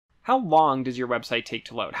How long does your website take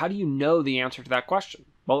to load? How do you know the answer to that question?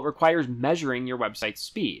 Well, it requires measuring your website's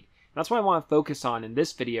speed. That's what I want to focus on in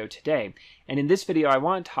this video today. And in this video, I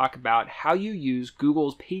want to talk about how you use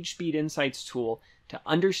Google's PageSpeed Insights tool to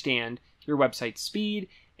understand your website's speed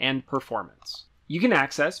and performance. You can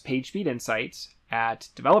access PageSpeed Insights at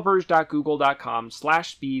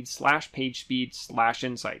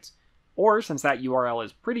developers.google.com/speed/pagespeed/insights. Or, since that URL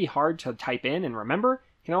is pretty hard to type in and remember,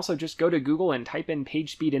 you can also just go to Google and type in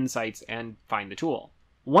PageSpeed Insights and find the tool.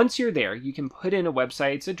 Once you're there, you can put in a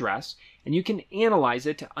website's address and you can analyze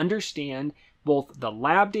it to understand both the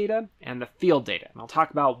lab data and the field data. And I'll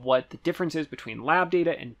talk about what the difference is between lab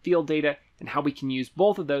data and field data and how we can use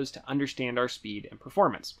both of those to understand our speed and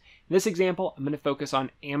performance. In this example, I'm going to focus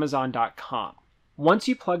on Amazon.com. Once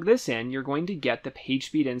you plug this in, you're going to get the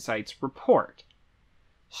PageSpeed Insights report.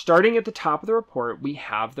 Starting at the top of the report, we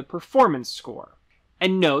have the performance score.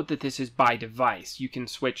 And note that this is by device. You can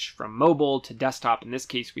switch from mobile to desktop. In this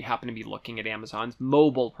case, we happen to be looking at Amazon's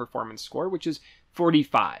mobile performance score, which is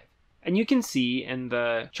 45. And you can see in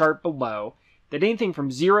the chart below that anything from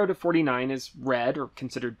 0 to 49 is red or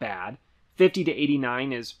considered bad, 50 to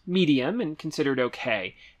 89 is medium and considered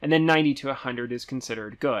okay, and then 90 to 100 is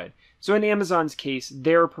considered good. So in Amazon's case,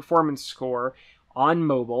 their performance score on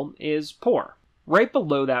mobile is poor. Right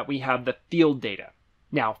below that, we have the field data.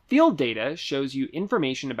 Now, field data shows you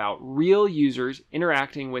information about real users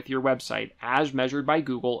interacting with your website as measured by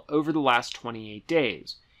Google over the last 28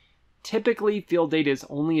 days. Typically, field data is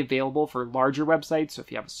only available for larger websites, so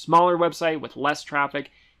if you have a smaller website with less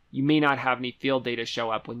traffic, you may not have any field data show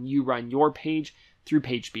up when you run your page through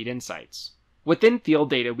PageSpeed Insights. Within field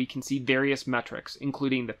data, we can see various metrics,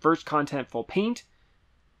 including the first contentful paint,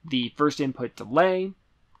 the first input delay,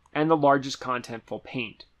 and the largest contentful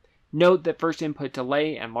paint. Note that first input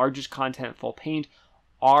delay and largest contentful paint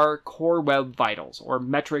are core web vitals, or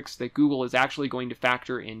metrics that Google is actually going to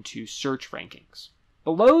factor into search rankings.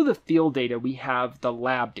 Below the field data, we have the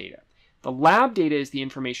lab data. The lab data is the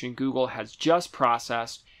information Google has just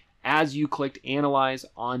processed as you clicked Analyze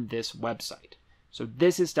on this website. So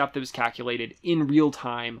this is stuff that was calculated in real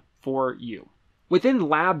time for you. Within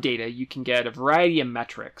lab data, you can get a variety of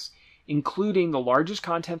metrics, including the largest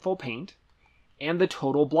contentful paint, and the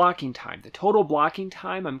total blocking time. The total blocking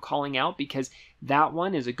time I'm calling out because that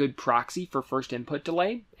one is a good proxy for first input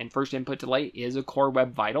delay, and first input delay is a core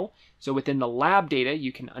web vital. So within the lab data,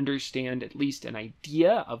 you can understand at least an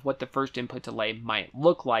idea of what the first input delay might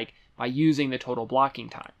look like by using the total blocking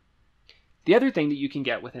time. The other thing that you can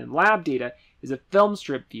get within lab data is a film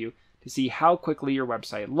strip view to see how quickly your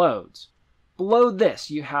website loads. Below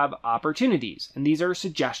this, you have opportunities, and these are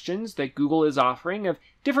suggestions that Google is offering of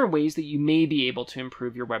different ways that you may be able to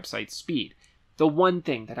improve your website's speed. The one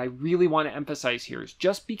thing that I really want to emphasize here is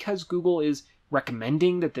just because Google is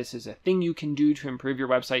recommending that this is a thing you can do to improve your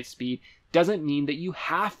website speed doesn't mean that you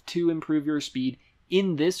have to improve your speed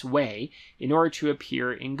in this way in order to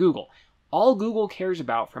appear in Google. All Google cares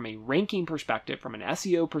about from a ranking perspective, from an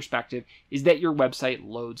SEO perspective, is that your website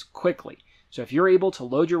loads quickly. So if you're able to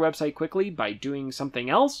load your website quickly by doing something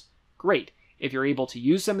else, great. If you're able to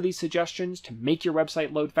use some of these suggestions to make your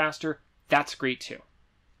website load faster, that's great too.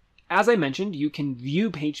 As I mentioned, you can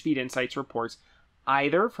view PageSpeed Insights reports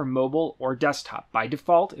either from mobile or desktop. By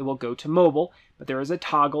default, it will go to mobile, but there is a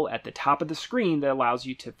toggle at the top of the screen that allows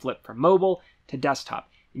you to flip from mobile to desktop.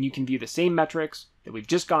 And you can view the same metrics that we've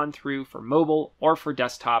just gone through for mobile or for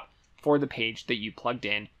desktop for the page that you plugged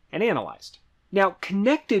in and analyzed. Now,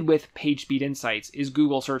 connected with PageSpeed Insights is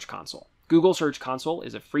Google Search Console. Google Search Console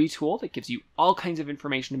is a free tool that gives you all kinds of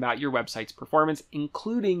information about your website's performance,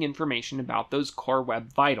 including information about those core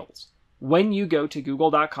web vitals. When you go to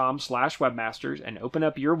google.com/webmasters and open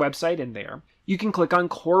up your website in there, you can click on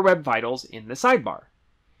Core Web Vitals in the sidebar.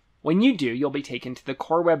 When you do, you'll be taken to the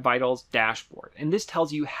Core Web Vitals dashboard, and this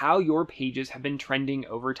tells you how your pages have been trending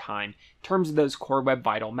over time in terms of those Core Web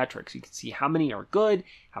Vital metrics. You can see how many are good,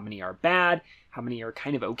 how many are bad, how many are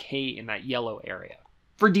kind of okay in that yellow area.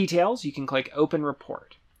 For details, you can click Open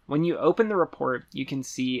Report. When you open the report, you can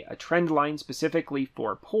see a trend line specifically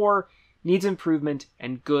for poor, needs improvement,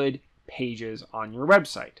 and good pages on your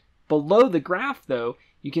website. Below the graph, though,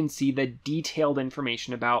 you can see the detailed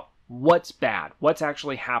information about what's bad, what's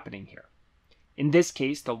actually happening here. In this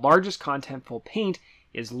case, the largest contentful paint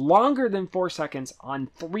is longer than 4 seconds on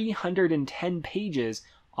 310 pages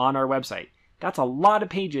on our website. That's a lot of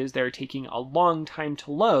pages that are taking a long time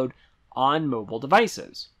to load on mobile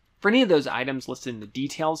devices. For any of those items listed in the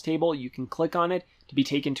details table, you can click on it to be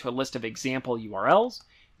taken to a list of example URLs.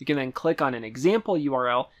 You can then click on an example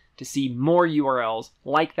URL to see more URLs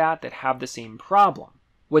like that that have the same problem.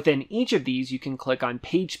 Within each of these, you can click on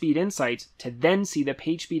PageSpeed Insights to then see the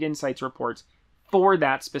PageSpeed Insights reports for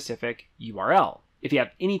that specific URL. If you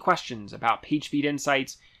have any questions about PageSpeed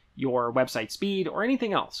Insights, your website speed, or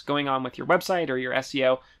anything else going on with your website or your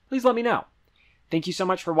SEO, please let me know. Thank you so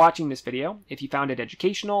much for watching this video. If you found it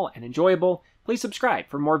educational and enjoyable, please subscribe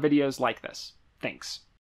for more videos like this. Thanks.